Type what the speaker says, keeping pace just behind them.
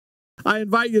I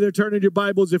invite you to turn in your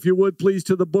Bibles, if you would, please,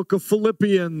 to the book of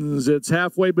Philippians. It's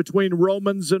halfway between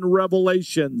Romans and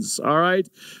Revelations, all right?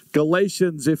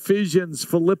 Galatians, Ephesians,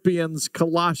 Philippians,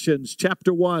 Colossians,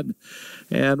 chapter 1.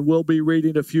 And we'll be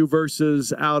reading a few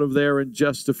verses out of there in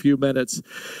just a few minutes.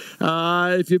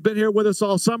 If you've been here with us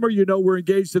all summer, you know we're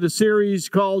engaged in a series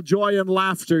called Joy and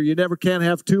Laughter. You never can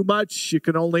have too much. You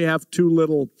can only have too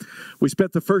little. We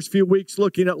spent the first few weeks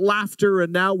looking at laughter,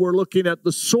 and now we're looking at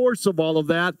the source of all of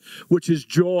that, which is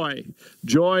joy.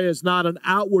 Joy is not an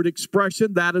outward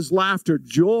expression. That is laughter.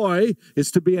 Joy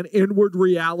is to be an inward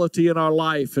reality in our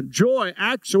life. And joy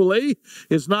actually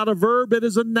is not a verb. It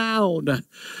is a noun.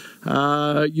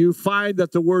 You find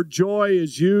that the word joy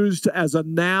is used as a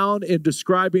noun in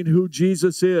describing who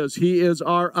Jesus is. He is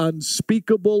our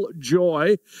unspeakable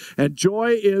joy. And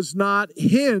joy is not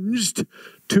hinged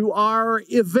to our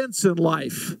events in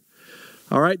life.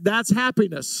 All right, that's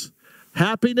happiness.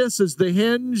 Happiness is the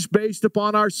hinge based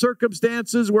upon our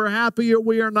circumstances. We're happy or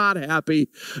we are not happy.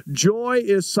 Joy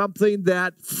is something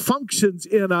that functions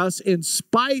in us in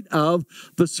spite of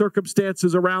the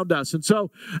circumstances around us. And so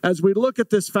as we look at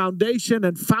this foundation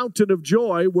and fountain of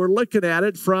joy, we're looking at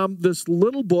it from this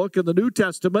little book in the New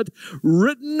Testament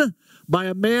written by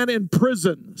a man in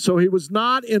prison. So he was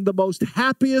not in the most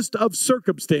happiest of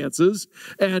circumstances,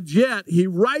 and yet he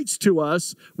writes to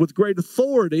us with great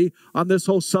authority on this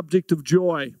whole subject of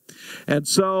joy. And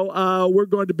so we're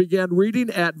going to begin reading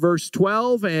at verse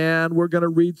 12, and we're going to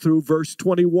read through verse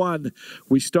 21.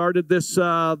 We started this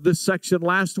section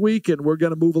last week, and we're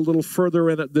going to move a little further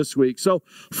in it this week. So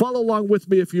follow along with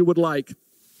me if you would like.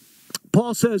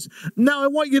 Paul says, "Now I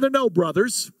want you to know,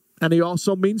 brothers," and he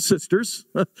also means sisters.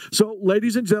 So,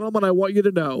 ladies and gentlemen, I want you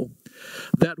to know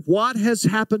that what has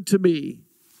happened to me,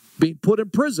 being put in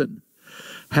prison,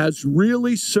 has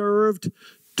really served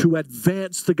to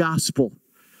advance the gospel.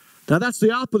 Now, that's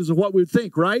the opposite of what we would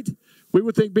think, right? We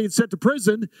would think being sent to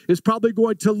prison is probably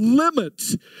going to limit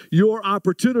your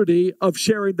opportunity of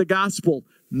sharing the gospel.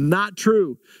 Not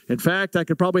true. In fact, I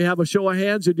could probably have a show of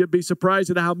hands, and you'd be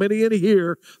surprised at how many in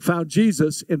here found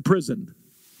Jesus in prison.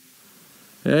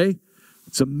 Okay?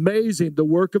 It's amazing the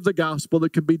work of the gospel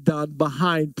that can be done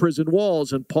behind prison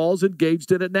walls, and Paul's engaged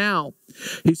in it now.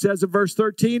 He says in verse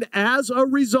 13, "As a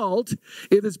result,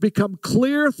 it has become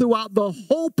clear throughout the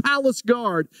whole palace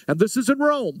guard," and this is in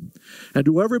Rome, "and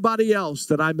to everybody else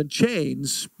that I'm in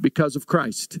chains because of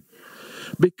Christ.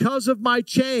 Because of my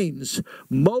chains,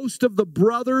 most of the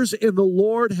brothers in the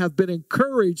Lord have been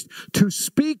encouraged to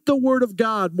speak the word of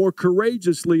God more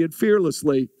courageously and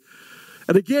fearlessly."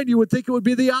 And again, you would think it would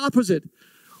be the opposite.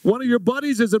 One of your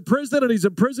buddies is in prison, and he's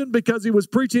in prison because he was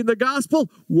preaching the gospel.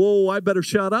 Whoa, I better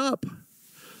shut up.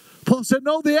 Paul said,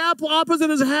 no, the opposite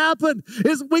has happened.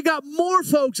 We got more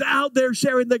folks out there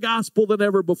sharing the gospel than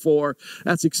ever before.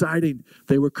 That's exciting.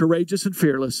 They were courageous and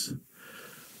fearless.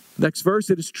 Next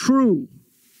verse, "It is true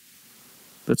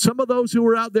that some of those who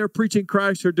are out there preaching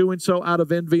Christ are doing so out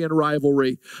of envy and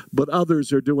rivalry, but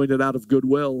others are doing it out of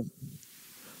goodwill."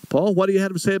 Paul, what do you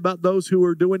have to say about those who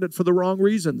are doing it for the wrong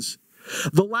reasons?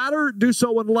 "The latter do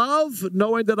so in love,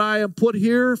 knowing that I am put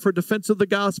here for defense of the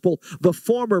gospel. The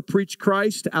former preach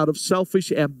Christ out of selfish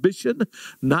ambition,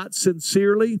 not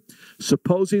sincerely,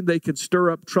 supposing they can stir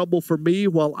up trouble for me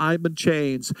while I'm in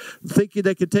chains, thinking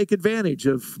they can take advantage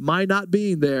of my not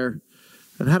being there."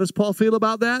 And how does Paul feel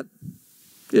about that?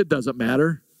 It doesn't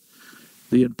matter.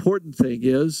 The important thing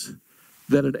is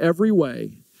that in every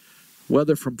way,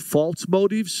 whether from false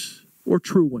motives or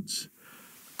true ones,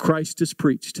 Christ is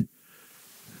preached.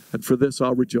 And for this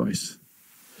I'll rejoice.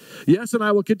 Yes, and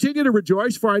I will continue to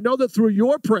rejoice, for I know that through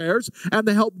your prayers and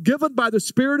the help given by the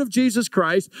Spirit of Jesus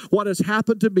Christ, what has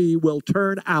happened to me will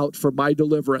turn out for my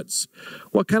deliverance.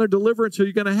 What kind of deliverance are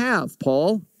you going to have,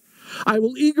 Paul? "I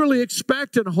will eagerly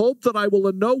expect and hope that I will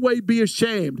in no way be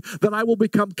ashamed, that I will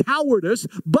become cowardice,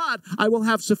 but I will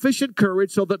have sufficient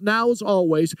courage so that now as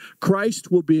always,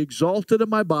 Christ will be exalted in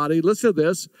my body." Listen to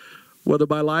this, "whether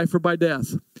by life or by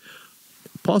death."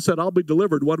 Paul said, I'll be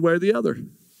delivered one way or the other.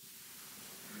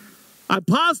 I'm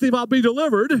positive I'll be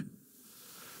delivered.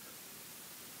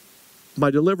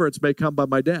 My deliverance may come by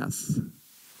my death.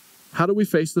 How do we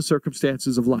face the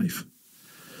circumstances of life?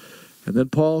 And then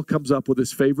Paul comes up with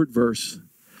his favorite verse.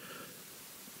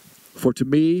 "For to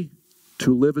me,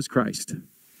 to live is Christ,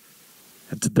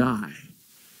 and to die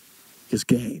is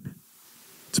gain."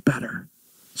 It's better.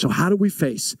 So how do we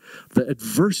face the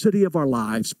adversity of our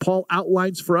lives? Paul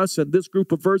outlines for us in this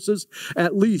group of verses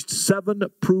at least 7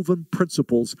 proven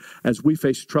principles as we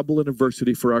face trouble and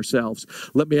adversity for ourselves.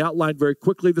 Let me outline very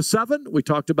quickly the 7. We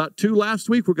talked about 2 last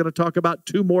week. We're going to talk about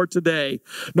 2 more today.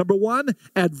 Number 1,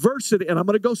 adversity. And I'm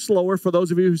going to go slower for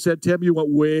those of you who said, Tim, you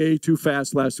went way too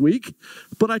fast last week.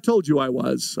 But I told you I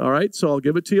was. All right, so I'll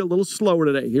give it to you a little slower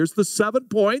today. Here's the 7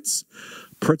 points.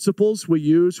 Principles we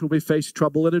use when we face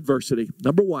trouble and adversity.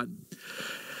 Number 1,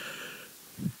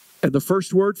 and the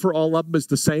first word for all of them is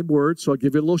the same word, so I'll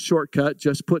give you a little shortcut.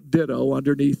 Just put ditto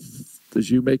underneath as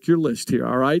you make your list here,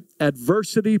 all right?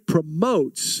 Adversity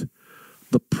promotes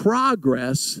the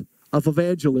progress of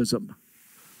evangelism,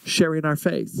 sharing our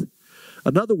faith.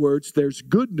 In other words, there's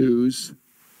good news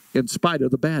in spite of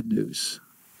the bad news.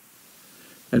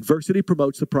 Adversity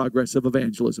promotes the progress of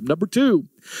evangelism. Number 2,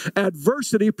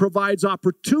 adversity provides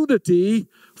opportunity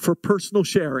for personal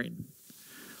sharing.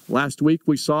 Last week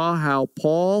we saw how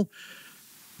Paul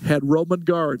had Roman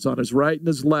guards on his right and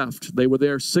his left. They were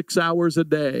there 6 hours a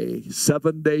day,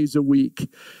 7 days a week,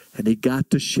 and he got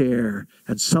to share,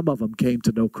 and some of them came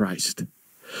to know Christ.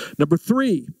 Number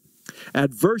 3,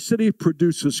 adversity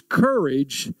produces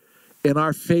courage in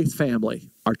our faith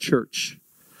family, our church.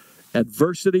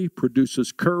 Adversity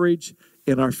produces courage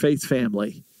in our faith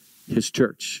family, his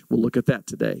church. We'll look at that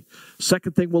today.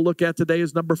 Second thing we'll look at today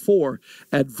is number 4.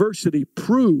 Adversity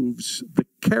proves the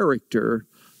character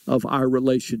of our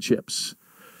relationships.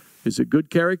 Is it good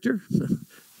character?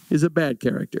 Is it bad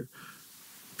character?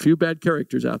 A few bad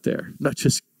characters out there. Not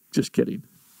just kidding.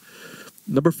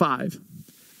 Number 5,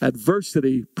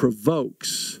 adversity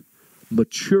provokes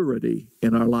maturity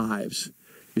in our lives.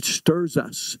 It stirs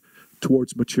us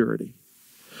towards maturity.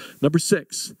 Number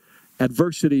 6,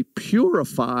 adversity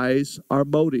purifies our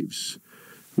motives.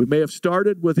 We may have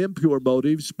started with impure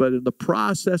motives, but in the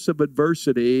process of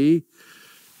adversity,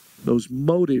 those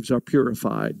motives are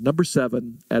purified. Number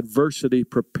 7, adversity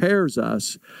prepares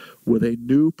us with a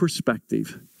new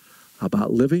perspective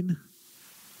about living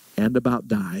and about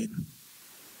dying.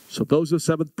 So those are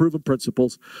 7 proven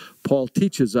principles Paul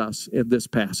teaches us in this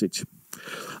passage.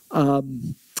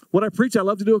 When I preach, I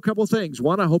love to do a couple of things.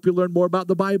 1, I hope you learn more about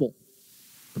the Bible.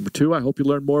 Number 2, I hope you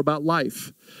learn more about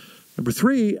life. Number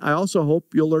 3, I also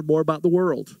hope you'll learn more about the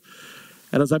world.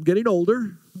 And as I'm getting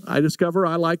older, I discover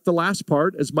I like the last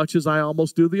part as much as I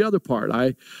almost do the other part.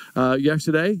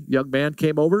 Yesterday, a young man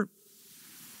came over.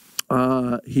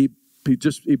 He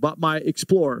bought my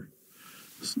Explorer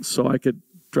so I could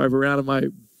drive around in my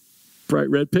bright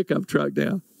red pickup truck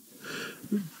now.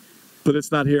 But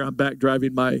it's not here. I'm back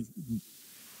driving my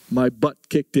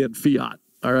butt-kicked-in Fiat,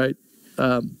 all right?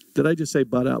 Did I just say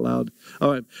butt out loud?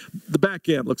 All right. The back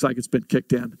end looks like it's been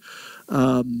kicked in.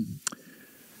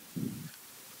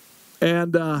 He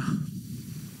had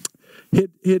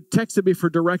texted me for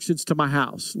directions to my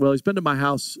house. Well, he's been to my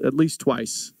house at least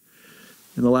twice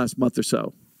in the last month or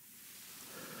so.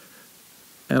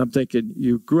 And I'm thinking,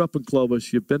 you grew up in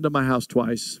Clovis. You've been to my house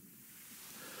twice.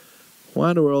 Why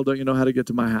in the world don't you know how to get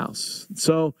to my house?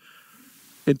 So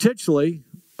intentionally,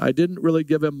 I didn't really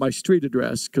give him my street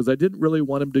address because I didn't really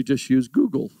want him to just use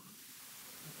Google.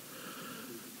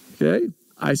 Okay?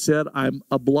 I said I'm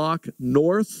a block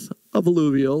north of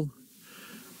Alluvial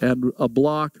and a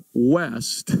block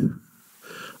west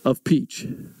of Peach.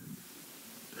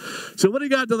 So when he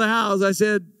got to the house, I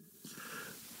said,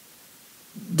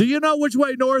 do you know which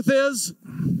way north is?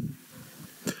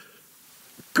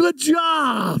 Good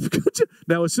job. Good job.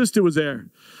 Now his sister was there.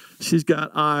 She's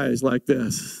got eyes like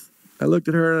this. I looked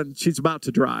at her and she's about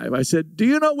to drive. I said, do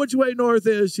you know which way north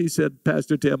is? She said,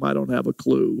 Pastor Tim, I don't have a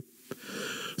clue.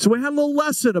 So we had a little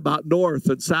lesson about north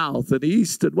and south and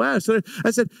east and west. And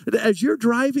I said, as you're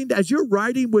driving, as you're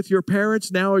riding with your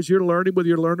parents now, as you're learning with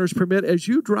your learner's permit, as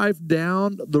you drive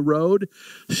down the road,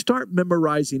 start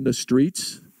memorizing the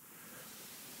streets.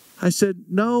 I said,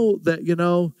 know that,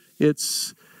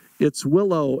 it's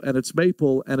Willow, and it's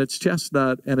Maple, and it's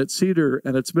Chestnut, and it's Cedar,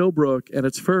 and it's Millbrook, and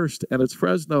it's First, and it's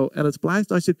Fresno, and it's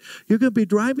Blackstone. I said, you're going to be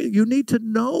driving. You need to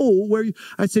know where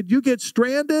I said, you get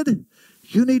stranded,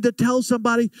 you need to tell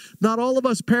somebody. Not all of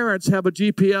us parents have a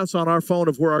GPS on our phone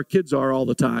of where our kids are all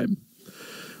the time.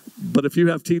 But if you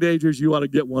have teenagers, you ought to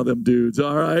get one of them dudes,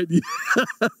 all right?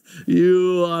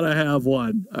 You ought to have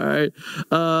one, all right?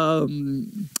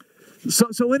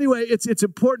 So anyway, it's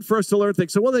important for us to learn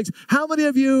things. So one of the things, how many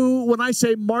of you, when I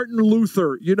say Martin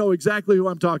Luther, you know exactly who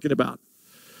I'm talking about?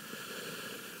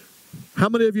 How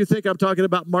many of you think I'm talking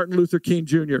about Martin Luther King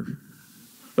Jr.?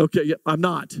 Okay, yeah, I'm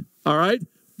not, all right?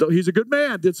 Though he's a good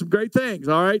man, did some great things,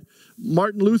 all right?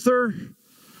 Martin Luther,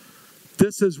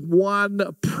 This is one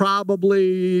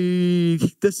probably,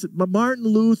 Martin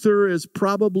Luther is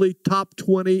probably top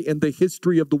 20 in the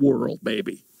history of the world,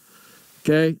 maybe.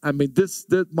 Okay? I mean, this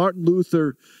Martin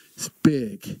Luther is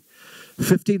big.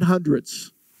 1500s.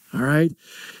 All right?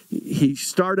 He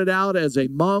started out as a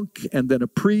monk and then a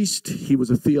priest. He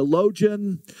was a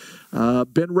theologian,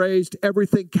 been raised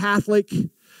everything Catholic,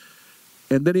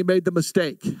 and then he made the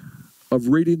mistake of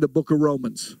reading the book of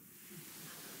Romans.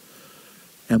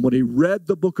 And when he read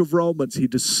the book of Romans, he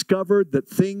discovered that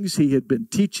things he had been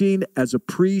teaching as a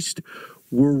priest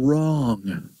were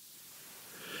wrong.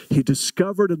 He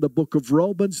discovered in the book of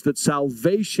Romans that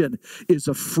salvation is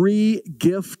a free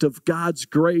gift of God's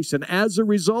grace. And as a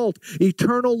result,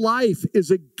 eternal life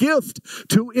is a gift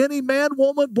to any man,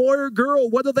 woman, boy, or girl,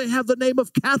 whether they have the name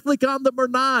of Catholic on them or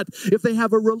not. If they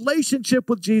have a relationship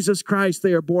with Jesus Christ,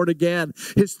 they are born again.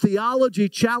 His theology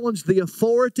challenged the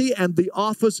authority and the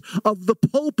office of the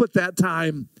Pope at that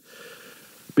time,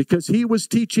 because he was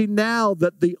teaching now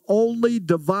that the only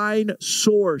divine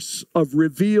source of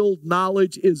revealed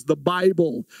knowledge is the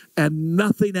Bible and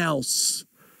nothing else.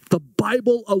 The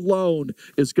Bible alone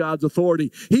is God's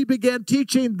authority. He began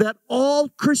teaching that all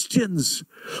Christians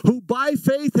who by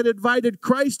faith had invited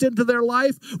Christ into their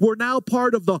life were now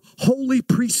part of the holy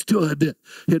priesthood.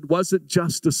 It wasn't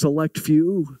just a select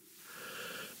few.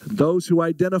 Those who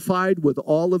identified with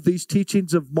all of these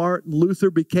teachings of Martin Luther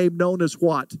became known as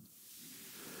what?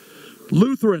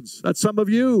 Lutherans. That's some of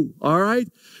you, all right?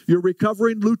 You're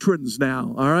recovering Lutherans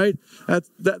now, all right?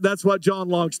 That's what John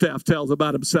Longstaff tells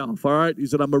about himself, all right? He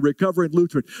said, I'm a recovering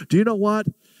Lutheran. Do you know what?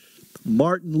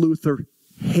 Martin Luther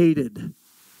hated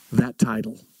that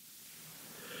title.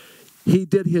 He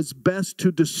did his best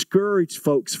to discourage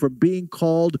folks from being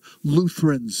called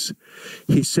Lutherans.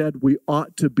 He said we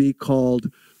ought to be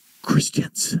called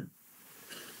Christians.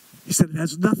 He said, it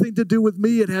has nothing to do with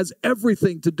me. It has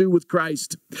everything to do with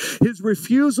Christ. His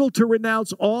refusal to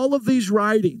renounce all of these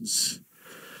writings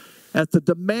at the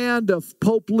demand of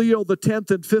Pope Leo X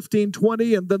in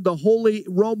 1520, and then the Holy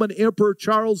Roman Emperor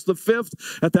Charles V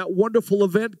at that wonderful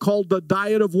event called the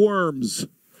Diet of Worms.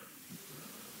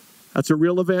 That's a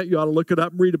real event. You ought to look it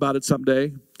up and read about it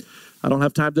someday. I don't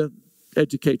have time to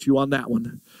educate you on that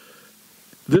one.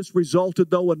 This resulted,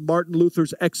 though, in Martin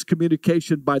Luther's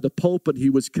excommunication by the Pope, and he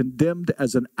was condemned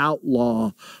as an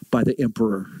outlaw by the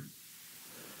emperor.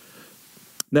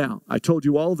 Now, I told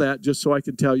you all that just so I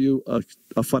can tell you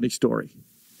a funny story.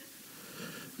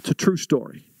 It's a true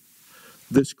story.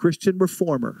 This Christian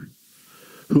reformer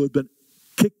who had been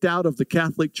kicked out of the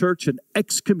Catholic Church and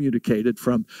excommunicated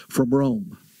from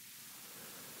Rome,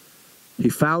 he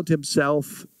found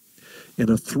himself in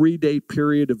a 3-day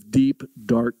period of deep,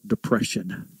 dark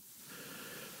depression.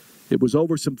 It was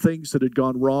over some things that had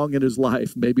gone wrong in his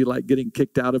life, maybe like getting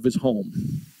kicked out of his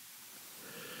home.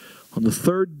 On the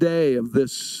 3rd day of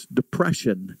this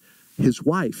depression, his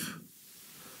wife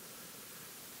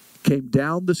came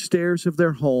down the stairs of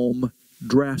their home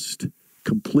dressed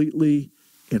completely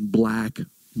in black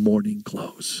mourning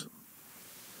clothes.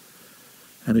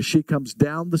 And as she comes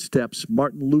down the steps,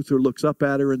 Martin Luther looks up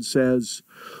at her and says,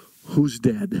 "Who's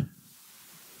dead?"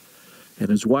 And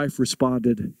his wife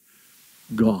responded,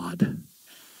 "God."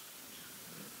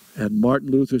 And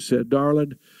Martin Luther said,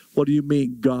 "Darling, what do you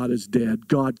mean God is dead?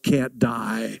 God can't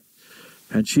die."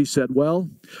 And she said,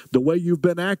 "Well, the way you've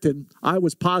been acting, I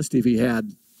was positive he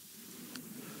had."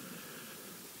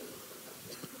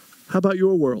 How about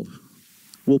your world?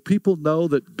 Will people know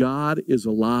that God is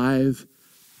alive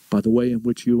by the way in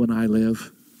which you and I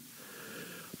live?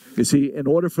 You see, in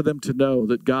order for them to know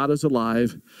that God is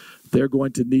alive, they're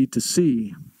going to need to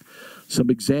see some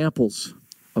examples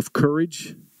of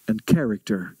courage and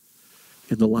character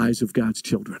in the lives of God's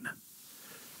children.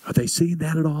 Are they seeing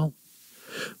that at all?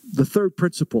 The third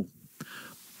principle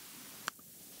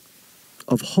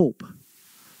of hope,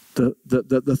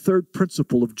 the third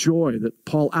principle of joy that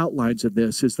Paul outlines in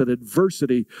this is that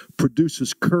adversity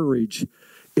produces courage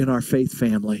in our faith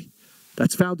family.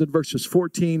 That's found in verses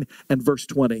 14 and verse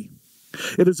 20.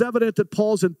 It is evident that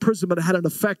Paul's imprisonment had an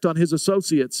effect on his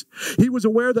associates. He was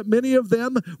aware that many of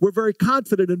them were very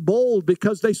confident and bold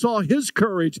because they saw his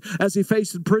courage as he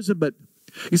faced imprisonment.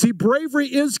 You see, bravery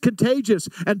is contagious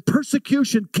and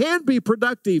persecution can be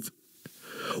productive.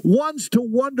 One's to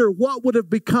wonder what would have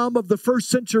become of the first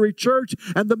century church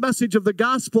and the message of the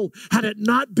gospel had it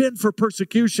not been for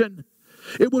persecution.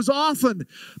 It was often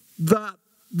the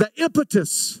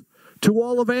impetus to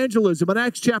all evangelism. In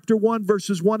Acts chapter 1,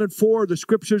 verses 1 and 4, the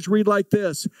scriptures read like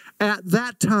this: "At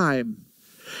that time,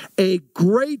 a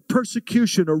great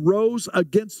persecution arose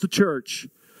against the church,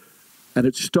 and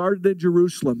it started in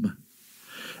Jerusalem.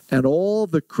 and all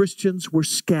the Christians were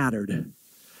scattered.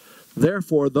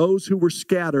 Therefore, those who were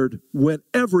scattered went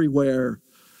everywhere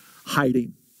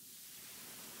hiding.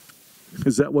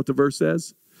 Is that what the verse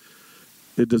says?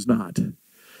 It does not.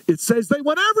 It says they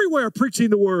went everywhere preaching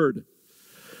the word.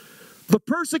 The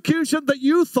persecution that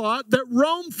you thought, that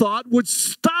Rome thought would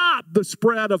stop the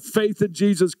spread of faith in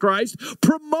Jesus Christ,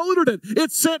 promoted it.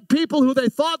 It sent people who they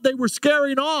thought they were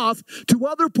scaring off to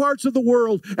other parts of the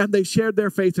world, and they shared their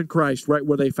faith in Christ right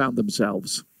where they found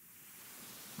themselves.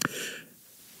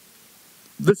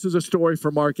 This is a story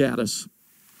for Mark Addis,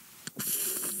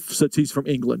 since he's from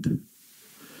England.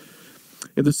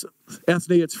 And this,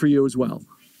 Ethne, it's for you as well.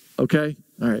 Okay?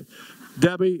 All right.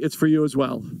 Debbie, it's for you as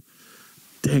well.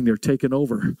 Dang, they're taking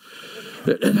over.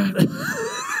 In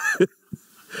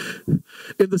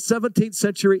the 17th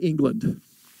century England,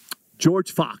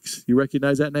 George Fox, you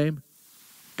recognize that name?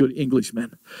 Good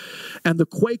Englishman. And the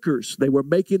Quakers, they were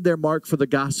making their mark for the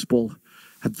gospel,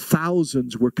 and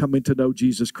thousands were coming to know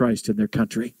Jesus Christ in their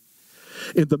country.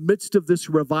 In the midst of this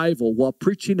revival, while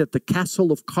preaching at the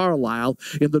Castle of Carlisle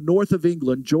in the north of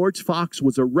England, George Fox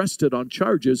was arrested on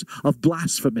charges of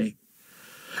blasphemy.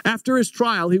 After his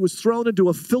trial, he was thrown into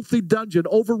a filthy dungeon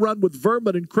overrun with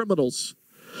vermin and criminals.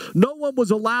 No one was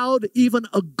allowed even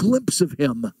a glimpse of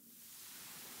him.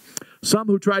 Some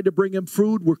who tried to bring him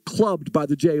food were clubbed by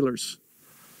the jailers.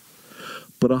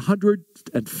 But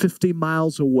 150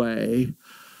 miles away,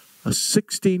 a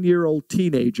 16-year-old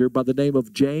teenager by the name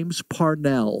of James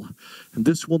Parnell, and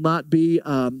this will not be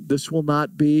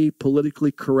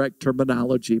politically correct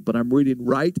terminology, but I'm reading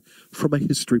right from a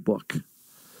history book.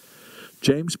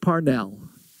 James Parnell,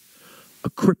 a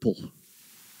cripple,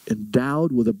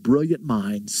 endowed with a brilliant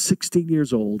mind, 16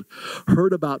 years old,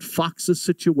 heard about Fox's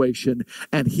situation,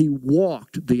 and he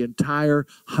walked the entire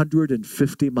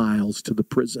 150 miles to the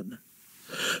prison.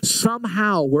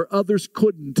 Somehow, where others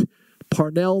couldn't,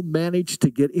 Parnell managed to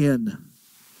get in,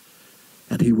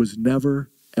 and he was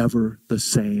never, ever the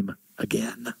same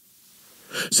again.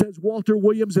 Says Walter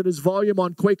Williams in his volume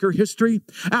on Quaker history,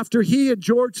 after he and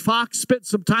George Fox spent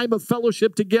some time of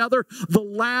fellowship together, the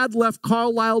lad left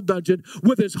Carlisle dungeon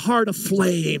with his heart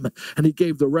aflame, and he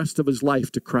gave the rest of his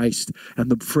life to Christ and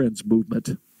the Friends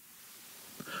movement.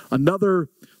 Another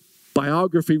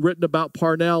biography written about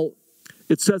Parnell,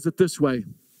 it says it this way: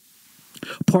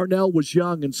 Parnell was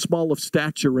young and small of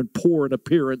stature and poor in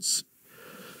appearance,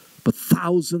 but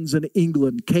thousands in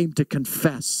England came to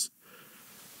confess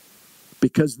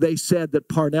because they said that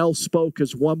Parnell spoke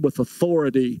as one with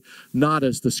authority, not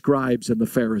as the scribes and the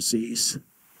Pharisees.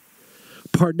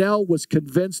 Parnell was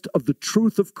convinced of the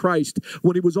truth of Christ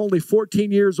when he was only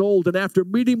 14 years old, and after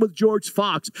meeting with George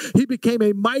Fox, he became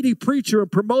a mighty preacher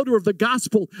and promoter of the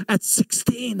gospel at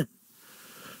 16.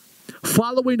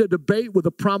 Following a debate with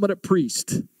a prominent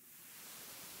priest,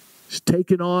 he's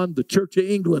taking on the Church of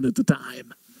England at the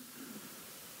time.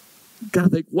 Got to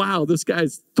think, wow, this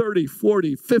guy's 30,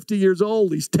 40, 50 years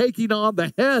old. He's taking on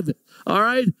the head, all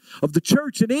right, of the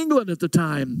church in England at the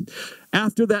time.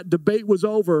 After that debate was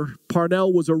over,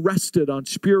 Parnell was arrested on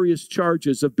spurious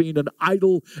charges of being an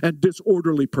idle and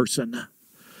disorderly person.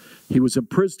 He was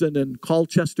imprisoned in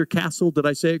Colchester Castle. Did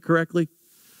I say it correctly?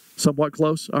 Somewhat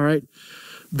close, all right.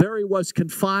 There he was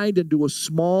confined into a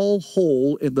small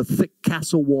hole in the thick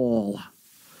castle wall,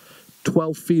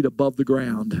 12 feet above the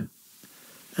ground.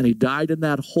 And he died in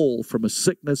that hole from a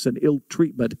sickness and ill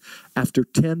treatment after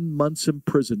 10 months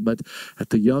imprisonment at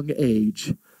the young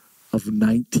age of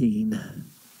 19.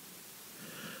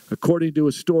 According to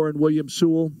historian William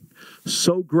Sewell,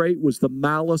 so great was the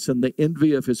malice and the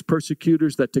envy of his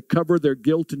persecutors that to cover their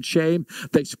guilt and shame,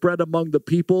 they spread among the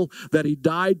people that he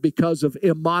died because of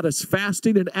immodest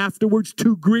fasting and afterwards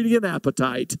too greedy an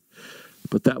appetite.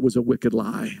 But that was a wicked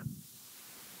lie.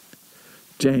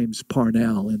 James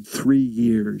Parnell, in 3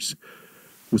 years,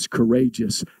 was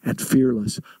courageous and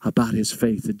fearless about his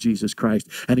faith in Jesus Christ.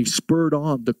 And he spurred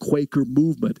on the Quaker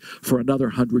movement for another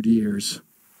 100 years.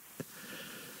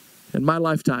 In my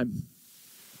lifetime,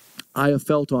 I have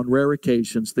felt on rare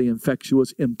occasions the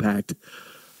infectious impact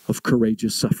of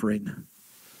courageous suffering.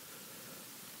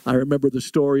 I remember the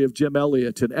story of Jim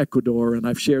Elliot in Ecuador, and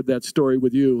I've shared that story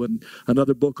with you. And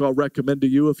another book I'll recommend to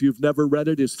you if you've never read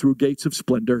it is Through Gates of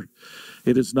Splendor.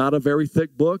 It is not a very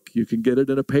thick book. You can get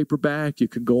it in a paperback. You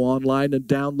can go online and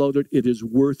download it. It is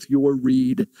worth your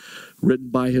read. Written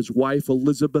by his wife,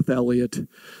 Elizabeth Elliot.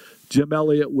 Jim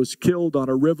Elliot was killed on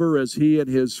a river as he and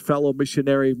his fellow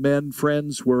missionary men,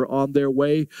 friends, were on their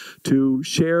way to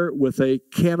share with a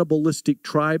cannibalistic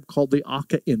tribe called the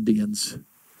Aka Indians.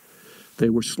 They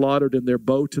were slaughtered in their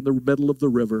boat in the middle of the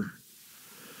river.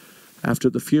 After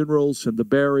the funerals and the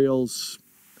burials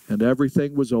and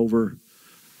everything was over,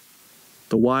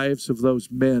 the wives of those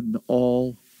men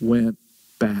all went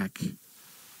back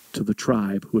to the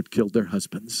tribe who had killed their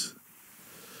husbands.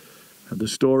 And the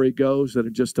story goes that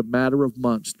in just a matter of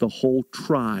months, the whole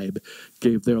tribe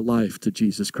gave their life to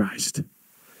Jesus Christ.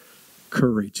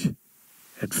 Courage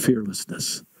and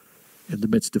fearlessness in the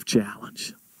midst of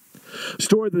challenge. A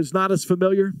story that is not as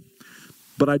familiar,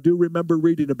 but I do remember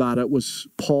reading about it, was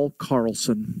Paul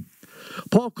Carlson.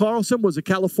 Paul Carlson was a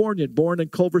Californian born in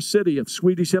Culver City of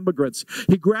Swedish immigrants.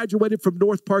 He graduated from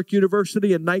North Park University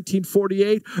in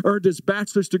 1948, earned his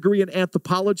bachelor's degree in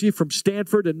anthropology from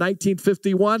Stanford in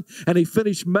 1951, and he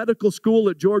finished medical school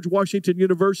at George Washington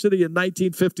University in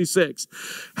 1956.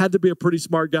 Had to be a pretty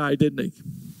smart guy, didn't he?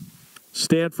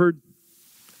 Stanford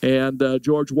and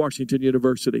George Washington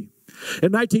University.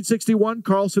 In 1961,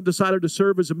 Carlson decided to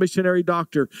serve as a missionary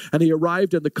doctor, and he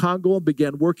arrived in the Congo and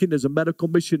began working as a medical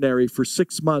missionary for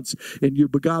 6 months in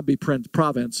Ubangi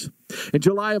province. In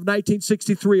July of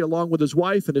 1963, along with his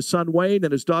wife and his son Wayne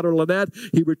and his daughter Lynette,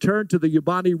 he returned to the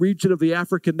Ubangi region of the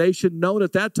African nation known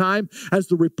at that time as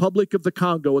the Republic of the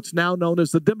Congo. It's now known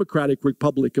as the Democratic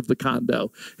Republic of the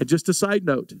Congo. And just a side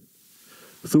note,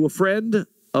 through a friend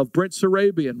of Brent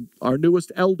Sarabian, our newest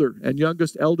elder and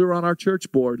youngest elder on our church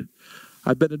board,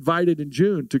 I've been invited in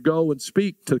June to go and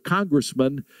speak to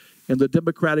congressmen in the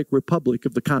Democratic Republic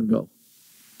of the Congo.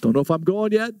 Don't know if I'm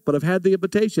going yet, but I've had the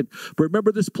invitation. But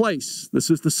remember this place. This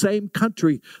is the same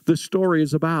country this story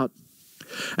is about.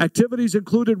 Activities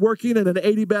included working in an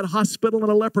 80-bed hospital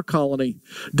and a leper colony.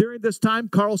 During this time,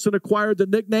 Carlson acquired the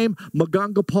nickname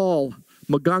Maganga Paul.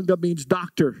 Maganga means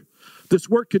doctor. This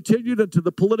work continued until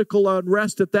the political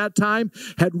unrest at that time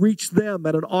had reached them.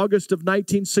 And in August of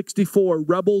 1964,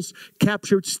 rebels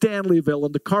captured Stanleyville,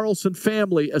 and the Carlson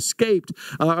family escaped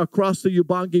across the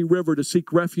Ubangi River to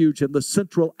seek refuge in the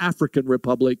Central African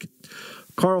Republic.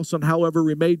 Carlson, however,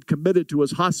 remained committed to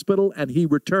his hospital, and he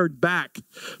returned back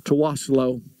to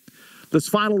Oslo. This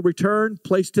final return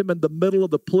placed him in the middle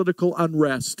of the political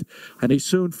unrest, and he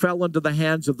soon fell into the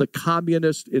hands of the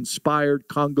communist-inspired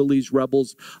Congolese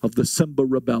rebels of the Simba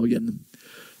Rebellion.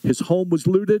 His home was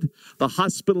looted, the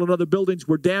hospital and other buildings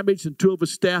were damaged, and 2 of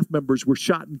his staff members were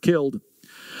shot and killed.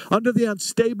 Under the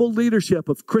unstable leadership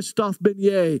of Christophe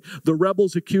Beignet, the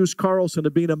rebels accused Carlson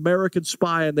of being an American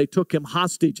spy, and they took him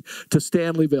hostage to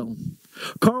Stanleyville.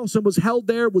 Carlson was held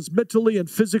there, was mentally and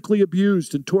physically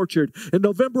abused and tortured. In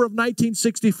November of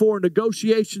 1964,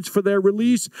 negotiations for their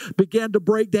release began to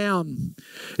break down.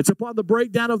 It's upon the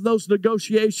breakdown of those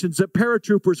negotiations that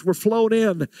paratroopers were flown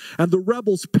in, and the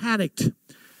rebels panicked.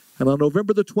 And on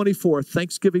November the 24th,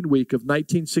 Thanksgiving week of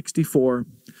 1964,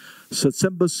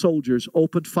 Simba's soldiers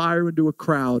opened fire into a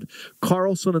crowd.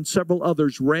 Carlson and several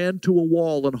others ran to a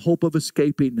wall in hope of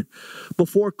escaping.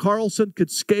 Before Carlson could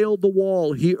scale the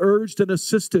wall, he urged and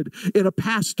assisted in a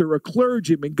pastor, a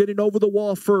clergyman, getting over the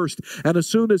wall first. And as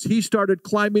soon as he started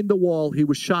climbing the wall, he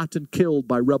was shot and killed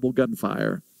by rebel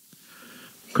gunfire.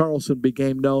 Carlson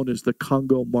became known as the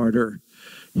Congo Martyr.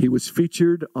 He was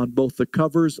featured on both the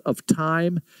covers of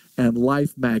Time and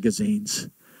Life magazines.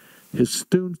 His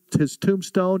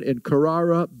tombstone in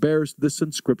Carrara bears this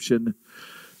inscription: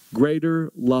 "Greater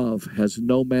love has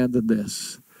no man than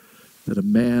this, that a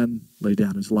man lay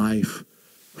down his life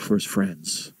for his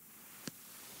friends."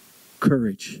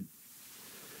 Courage.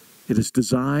 It is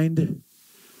designed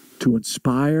to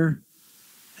inspire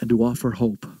and to offer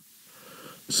hope.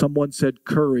 Someone said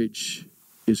courage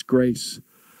is grace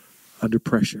under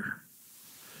pressure.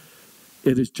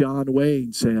 It is John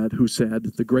Wayne who said,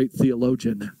 the great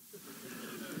theologian,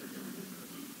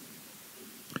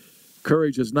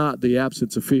 courage is not the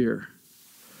absence of fear.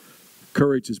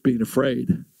 Courage is being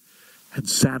afraid and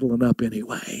saddling up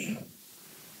anyway.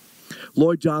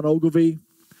 Lloyd John Ogilvie,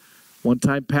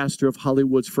 one-time pastor of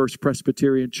Hollywood's First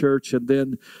Presbyterian Church and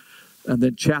then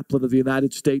chaplain of the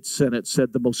United States Senate,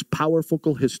 said the most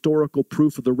powerful historical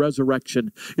proof of the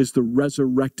resurrection is the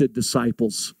resurrected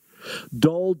disciples.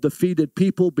 Dull, defeated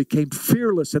people became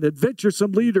fearless and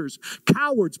adventuresome leaders.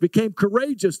 Cowards became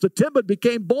courageous. The timid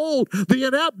became bold. The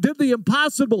inept did the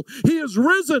impossible. He is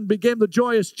risen became the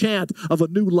joyous chant of a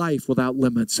new life without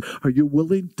limits. Are you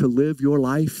willing to live your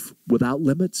life without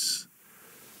limits?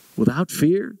 Without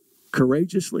fear?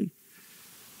 Courageously?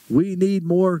 We need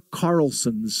more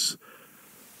Carlsons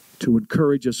to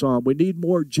encourage us on. We need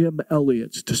more Jim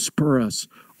Elliots to spur us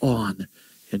on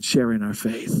in sharing our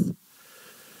faith.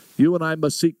 You and I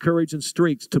must seek courage and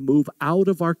strength to move out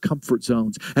of our comfort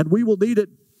zones, and we will need it.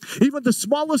 Even the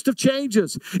smallest of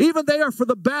changes, even they are for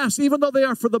the best, even though they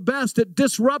are for the best, it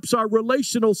disrupts our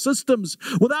relational systems.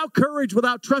 Without courage,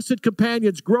 without trusted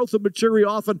companions, growth and maturity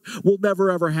often will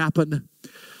never, ever happen.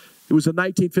 It was in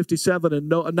 1957 and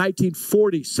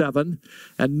 1947,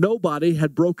 and nobody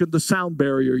had broken the sound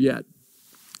barrier yet.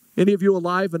 Any of you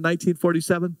alive in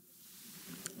 1947?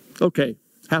 Okay,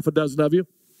 half a dozen of you.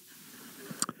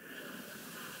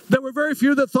 There were very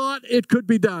few that thought it could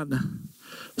be done.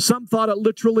 Some thought it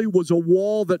literally was a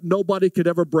wall that nobody could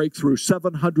ever break through,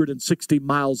 760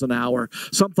 miles an hour.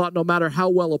 Some thought no matter how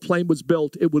well a plane was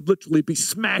built, it would literally be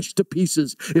smashed to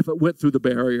pieces if it went through the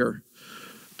barrier.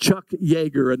 Chuck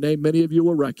Yeager, a name many of you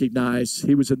will recognize,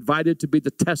 he was invited to be the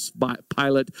test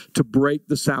pilot to break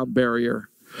the sound barrier.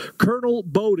 Colonel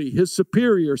Bodie, his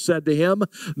superior, said to him,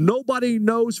 "Nobody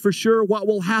knows for sure what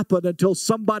will happen until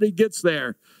somebody gets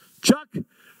there. Chuck,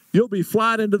 you'll be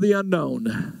flying into the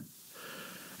unknown."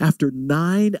 After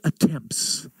 9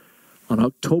 attempts, on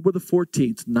October the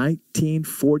 14th,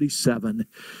 1947,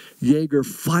 Yeager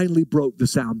finally broke the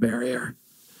sound barrier.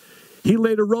 He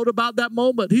later wrote about that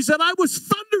moment. He said, "I was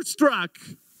thunderstruck."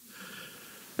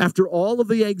 After all of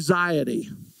the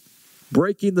anxiety,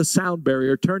 breaking the sound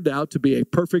barrier turned out to be a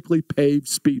perfectly paved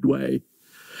speedway.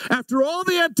 After all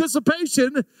the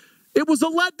anticipation, it was a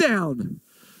letdown.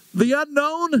 The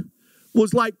unknown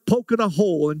was like poking a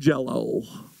hole in Jell-O.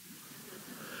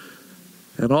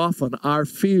 And often our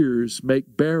fears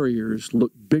make barriers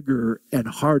look bigger and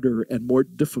harder and more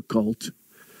difficult.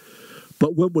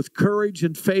 But when with courage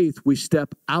and faith we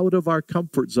step out of our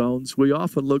comfort zones, we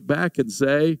often look back and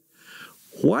say,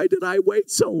 "Why did I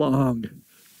wait so long?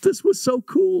 This was so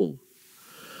cool."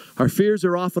 Our fears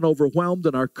are often overwhelmed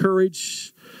and our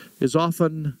courage is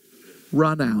often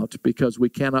run out because we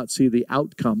cannot see the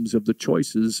outcomes of the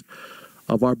choices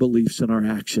of our beliefs and our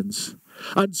actions.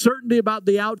 Uncertainty about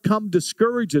the outcome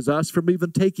discourages us from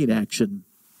even taking action.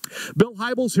 Bill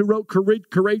Hybels, who wrote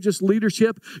Courageous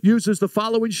Leadership, uses the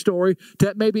following story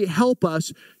to maybe help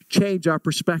us change our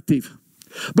perspective.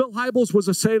 Bill Hybels was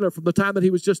a sailor from the time that he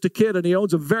was just a kid, and he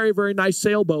owns a very, very nice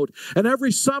sailboat. And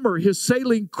every summer, his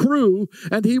sailing crew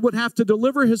and he would have to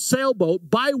deliver his sailboat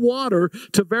by water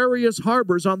to various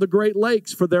harbors on the Great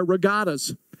Lakes for their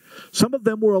regattas. Some of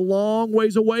them were a long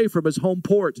ways away from his home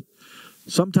port.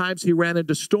 Sometimes he ran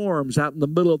into storms out in the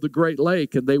middle of the Great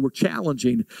Lake, and they were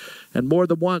challenging. And more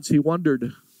than once, he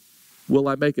wondered, will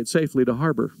I make it safely to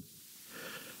harbor?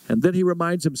 And then he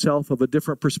reminds himself of a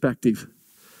different perspective.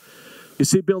 You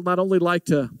see, Bill not only liked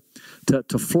to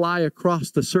fly across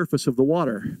the surface of the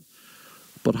water,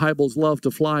 but Hybels loved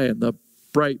to fly in the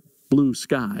bright blue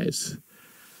skies.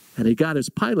 And he got his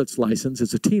pilot's license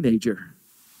as a teenager.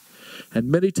 And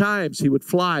many times he would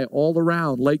fly all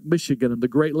around Lake Michigan and the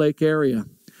Great Lake area.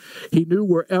 He knew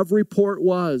where every port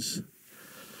was.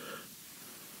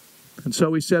 And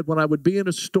so he said, when I would be in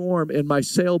a storm in my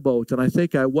sailboat and I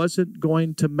think I wasn't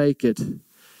going to make it,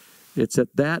 it's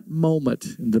at that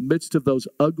moment, in the midst of those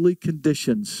ugly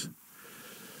conditions,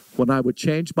 when I would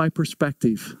change my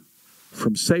perspective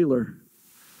from sailor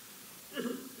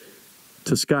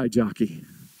to sky jockey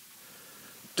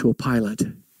to a pilot.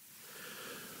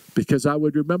 Because I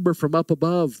would remember from up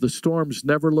above, the storms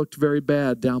never looked very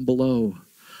bad down below.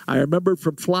 I remembered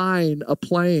from flying a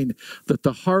plane that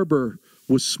the harbor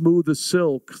was smooth as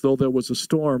silk, though there was a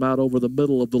storm out over the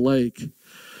middle of the lake.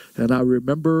 And I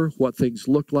remember what things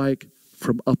looked like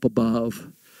from up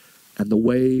above, and the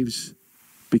waves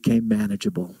became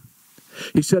manageable.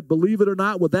 He said, believe it or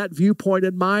not, with that viewpoint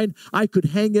in mind, I could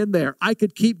hang in there. I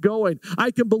could keep going.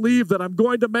 I can believe that I'm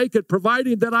going to make it,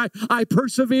 providing that I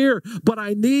persevere. But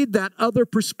I need that other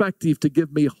perspective to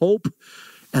give me hope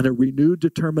and a renewed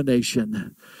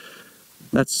determination.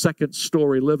 That's second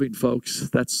story living, folks.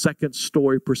 That's second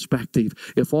story perspective.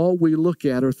 If all we look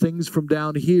at are things from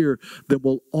down here, then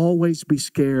we'll always be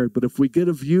scared. But if we get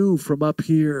a view from up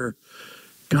here,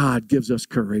 God gives us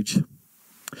courage. In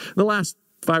the last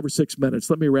 5 or 6 minutes,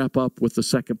 let me wrap up with the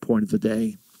second point of the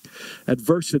day.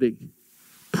 Adversity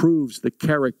proves the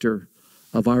character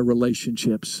of our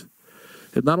relationships.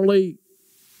 It not only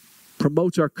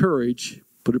promotes our courage,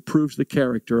 but it proves the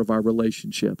character of our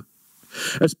relationship.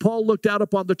 As Paul looked out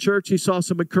upon the church, he saw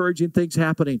some encouraging things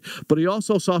happening, but he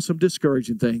also saw some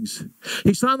discouraging things.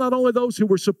 He saw not only those who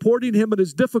were supporting him in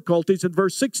his difficulties in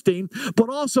verse 16, but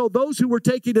also those who were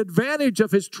taking advantage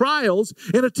of his trials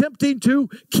in attempting to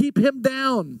keep him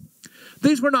down.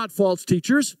 These were not false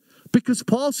teachers, because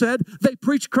Paul said they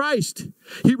preached Christ.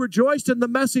 He rejoiced in the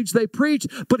message they preached,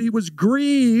 but he was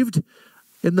grieved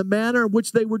in the manner in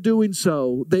which they were doing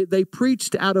so. They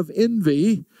preached out of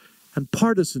envy and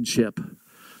partisanship.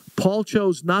 Paul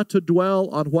chose not to dwell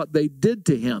on what they did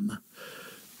to him.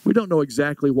 We don't know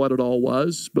exactly what it all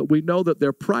was, but we know that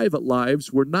their private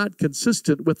lives were not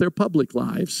consistent with their public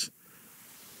lives.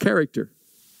 Character.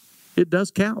 It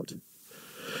does count.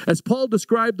 As Paul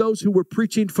described those who were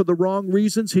preaching for the wrong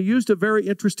reasons, he used a very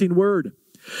interesting word.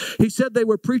 He said they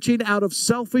were preaching out of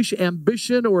selfish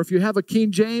ambition, or if you have a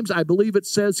King James, I believe it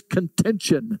says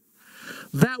contention.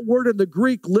 That word in the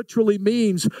Greek literally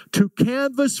means to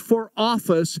canvass for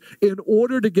office in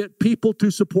order to get people to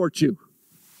support you.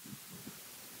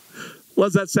 What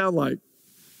does that sound like?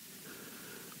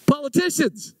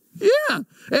 Politicians. Yeah.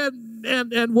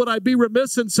 And would I be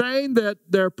remiss in saying that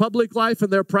their public life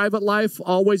and their private life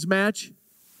always match?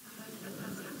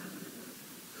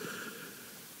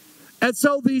 And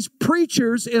so these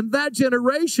preachers in that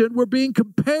generation were being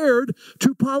compared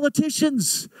to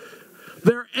politicians.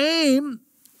 Their aim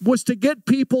was to get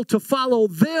people to follow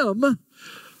them,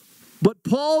 but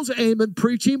Paul's aim in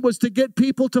preaching was to get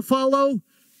people to follow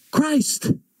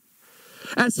Christ.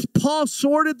 As Paul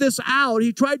sorted this out,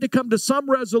 he tried to come to some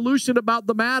resolution about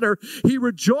the matter. He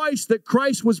rejoiced that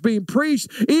Christ was being preached,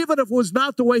 even if it was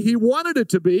not the way he wanted it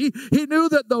to be. He knew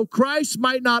that though Christ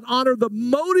might not honor the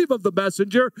motive of the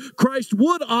messenger, Christ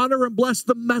would honor and bless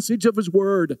the message of his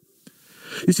word.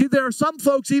 You see, there are some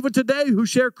folks even today who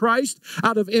share Christ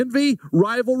out of envy,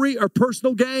 rivalry, or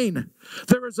personal gain.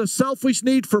 There is a selfish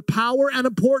need for power and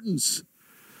importance.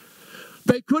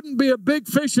 They couldn't be a big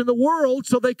fish in the world,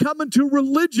 so they come into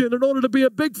religion in order to be a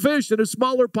big fish in a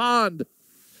smaller pond.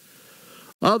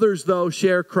 Others, though,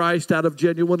 share Christ out of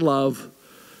genuine love,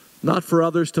 not for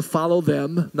others to follow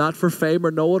them, not for fame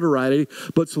or notoriety,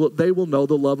 but so that they will know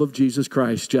the love of Jesus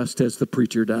Christ, just as the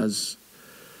preacher does.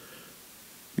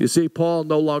 You see, Paul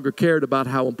no longer cared about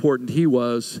how important he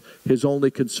was. His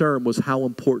only concern was how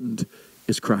important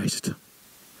is Christ.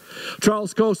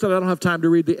 Charles Colson, I don't have time to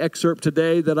read the excerpt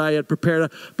today that I had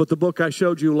prepared, but the book I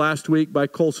showed you last week by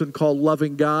Colson called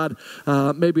Loving God.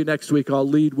 Maybe next week I'll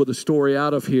lead with a story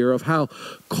out of here of how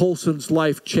Colson's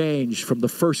life changed from the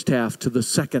first half to the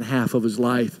second half of his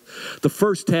life. The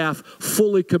first half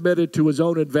fully committed to his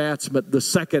own advancement. The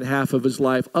second half of his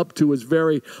life, up to his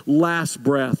very last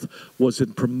breath, was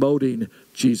in promoting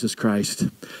Jesus Christ.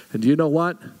 And do you know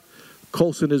what?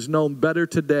 Colson is known better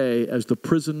today as the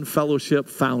Prison Fellowship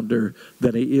founder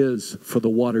than he is for the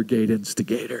Watergate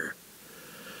instigator.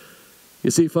 You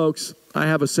see, folks, I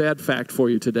have a sad fact for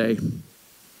you today.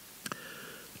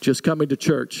 Just coming to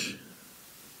church,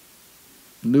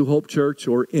 New Hope Church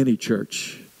or any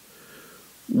church,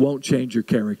 won't change your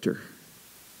character.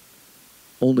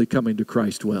 Only coming to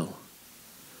Christ will.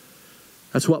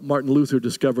 That's what Martin Luther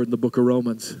discovered in the book of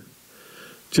Romans.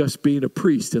 Just being a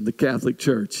priest in the Catholic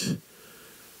Church,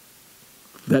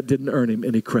 that didn't earn him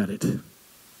any credit.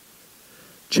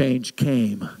 Change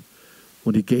came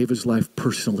when he gave his life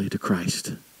personally to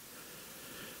Christ.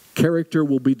 Character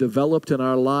will be developed in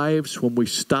our lives when we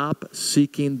stop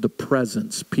seeking the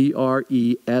presence,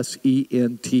 Presents.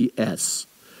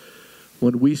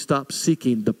 When we stop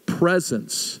seeking the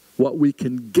presence, what we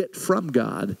can get from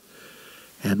God,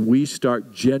 and we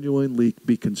start genuinely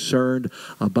be concerned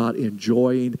about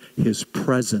enjoying his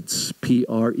presence,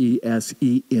 Presence,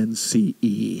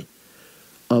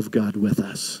 of God with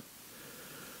us.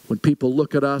 When people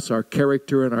look at us, our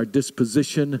character and our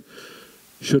disposition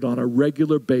should on a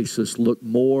regular basis look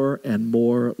more and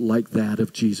more like that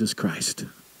of Jesus Christ.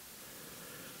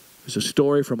 There's a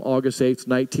story from August 8th,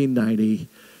 1990,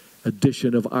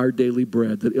 edition of Our Daily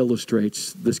Bread that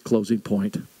illustrates this closing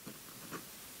point.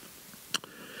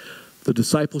 The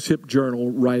Discipleship Journal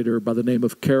writer by the name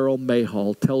of Carol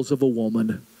Mayhall tells of a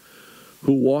woman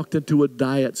who walked into a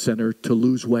diet center to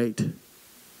lose weight.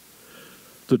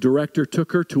 The director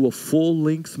took her to a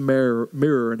full-length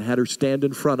mirror and had her stand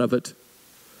in front of it.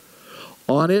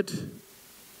 On it,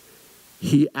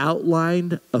 he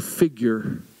outlined a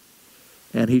figure,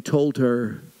 and he told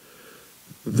her,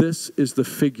 "This is the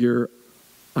figure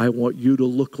I want you to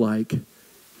look like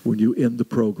when you end the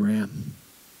program."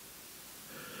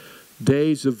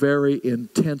 Days of very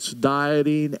intense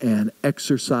dieting and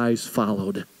exercise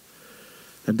followed.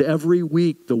 And every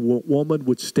week the woman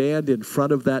would stand in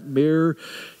front of that mirror,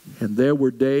 and there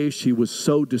were days she was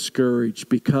so discouraged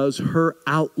because her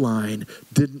outline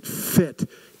didn't fit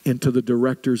into the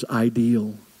director's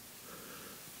ideal.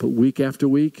 But week after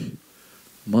week,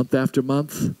 month after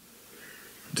month,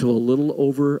 until a little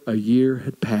over a year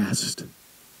had passed,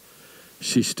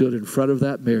 she stood in front of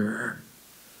that mirror,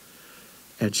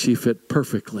 and she fit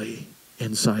perfectly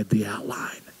inside the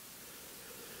outline.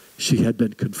 She had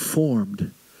been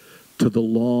conformed to the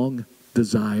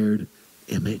long-desired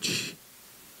image.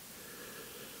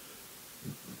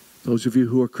 Those of you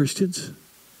who are Christians,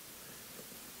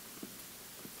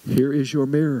 here is your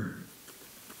mirror.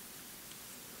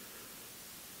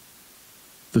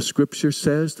 The Scripture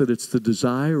says that it's the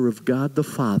desire of God the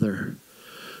Father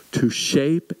to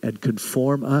shape and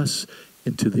conform us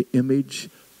into the image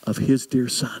of his dear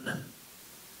Son.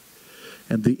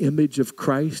 And the image of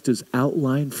Christ is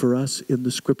outlined for us in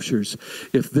the Scriptures.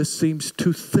 If this seems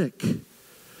too thick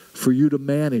for you to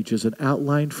manage as an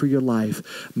outline for your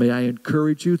life, may I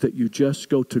encourage you that you just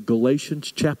go to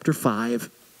Galatians chapter 5.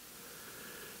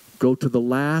 Go to the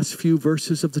last few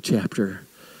verses of the chapter.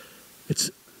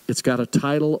 It's got a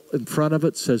title in front of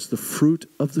it, says the fruit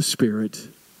of the Spirit.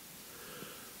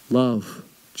 Love,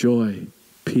 joy,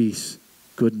 peace,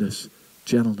 goodness,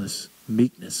 gentleness,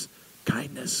 meekness,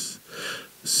 kindness.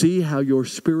 See how your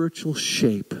spiritual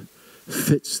shape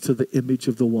fits to the image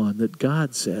of the one that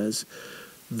God says,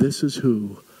 this is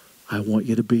who I want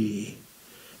you to be.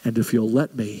 And if you'll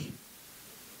let me,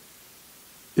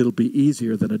 it'll be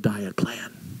easier than a diet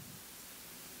plan.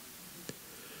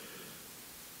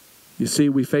 You see,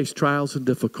 we face trials and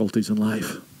difficulties in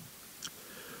life.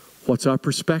 What's our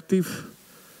perspective?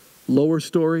 Lower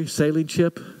story, sailing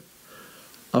ship.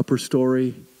 Upper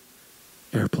story,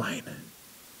 airplane.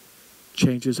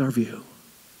 Changes our view.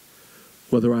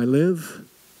 Whether I live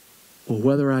or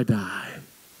whether I die,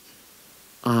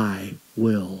 I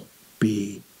will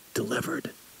be delivered.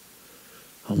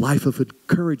 A life of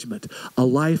encouragement, a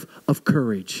life of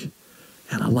courage,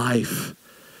 and a life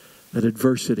that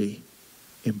adversity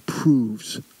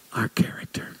improves our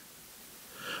character.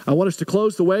 I want us to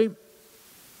close the way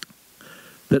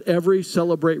that every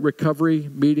Celebrate Recovery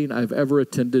meeting I've ever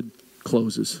attended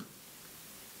closes.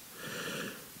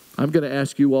 I'm going to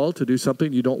ask you all to do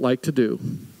something you don't like to do.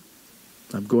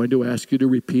 I'm going to ask you to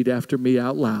repeat after me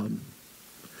out loud.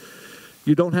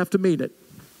 You don't have to mean it.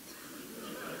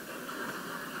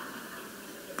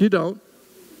 You don't.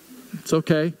 It's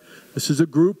okay. This is a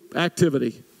group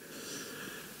activity.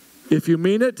 If you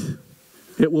mean it,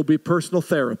 it will be personal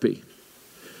therapy.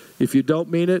 If you don't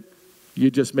mean it, you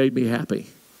just made me happy.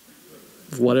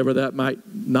 Whatever that might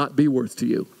not be worth to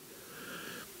you.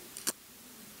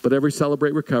 But every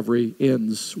Celebrate Recovery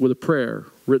ends with a prayer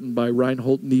written by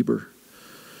Reinhold Niebuhr.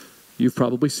 You've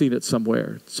probably seen it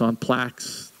somewhere. It's on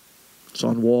plaques. It's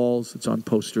on walls. It's on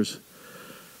posters.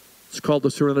 It's called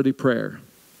the Serenity Prayer.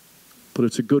 But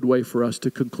it's a good way for us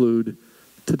to conclude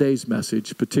today's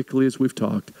message, particularly as we've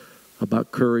talked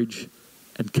about courage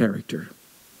and character.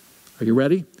 Are you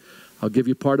ready? I'll give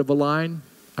you part of a line.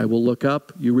 I will look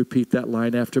up. You repeat that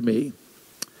line after me.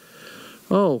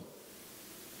 Oh,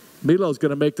 Milo's going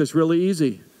to make this really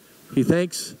easy. He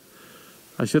thinks.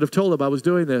 I should have told him I was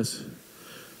doing this.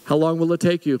 How long will it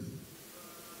take you?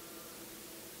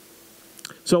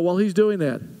 So while he's doing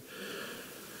that,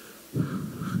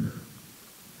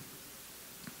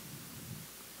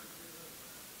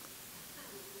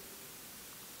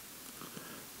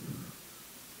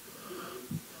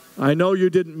 I know you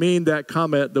didn't mean that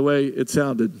comment the way it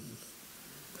sounded.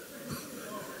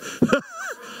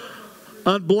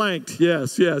 Unblanked,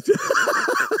 yes. Yeah,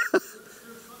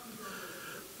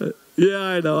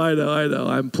 I know.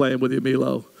 I'm playing with you,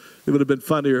 Milo. It would have been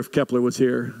funnier if Kepler was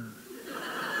here.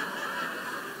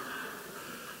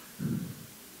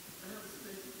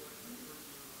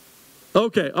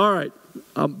 Okay, all right.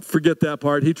 Forget that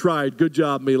part. He tried. Good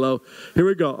job, Milo. Here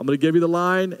we go. I'm going to give you the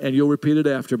line, and you'll repeat it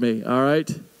after me, all right?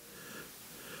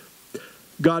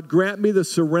 God, grant me the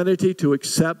serenity to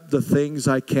accept the things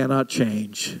I cannot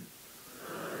change.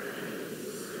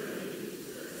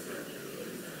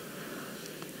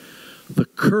 The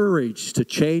courage to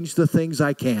change the things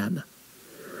I can.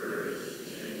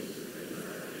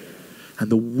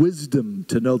 And the wisdom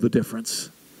to know the difference.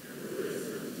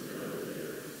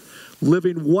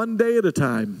 Living one day at a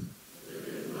time.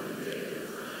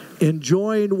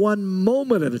 Enjoying one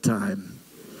moment at a time.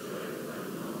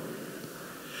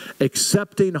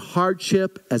 Accepting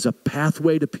hardship as a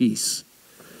pathway to peace.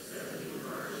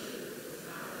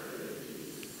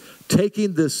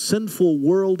 Taking this sinful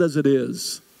world as it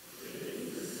is.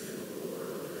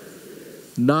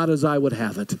 Not as I would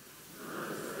have it.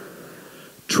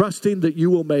 Trusting that you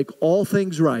will make all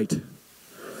things right.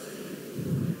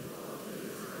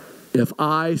 If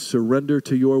I surrender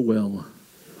to your will.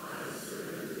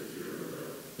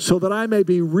 So that I may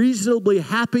be reasonably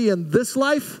happy in this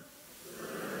life.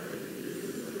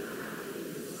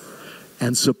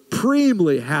 And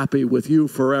supremely happy with you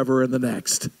forever in the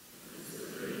next.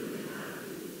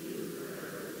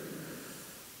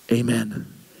 Amen.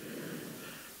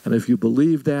 And if you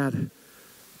believe that,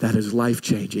 that is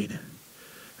life-changing. And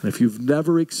if you've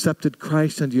never accepted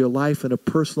Christ into your life in a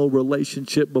personal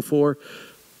relationship before,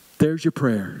 there's your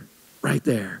prayer right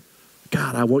there.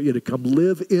 God, I want you to come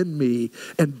live in me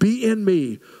and be in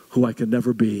me who I can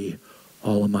never be.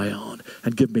 all on my own,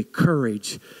 and give me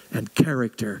courage and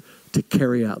character to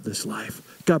carry out this life.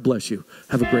 God bless you.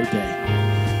 Have a great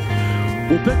day.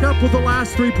 We'll pick up with the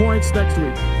last 3 points next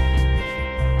week.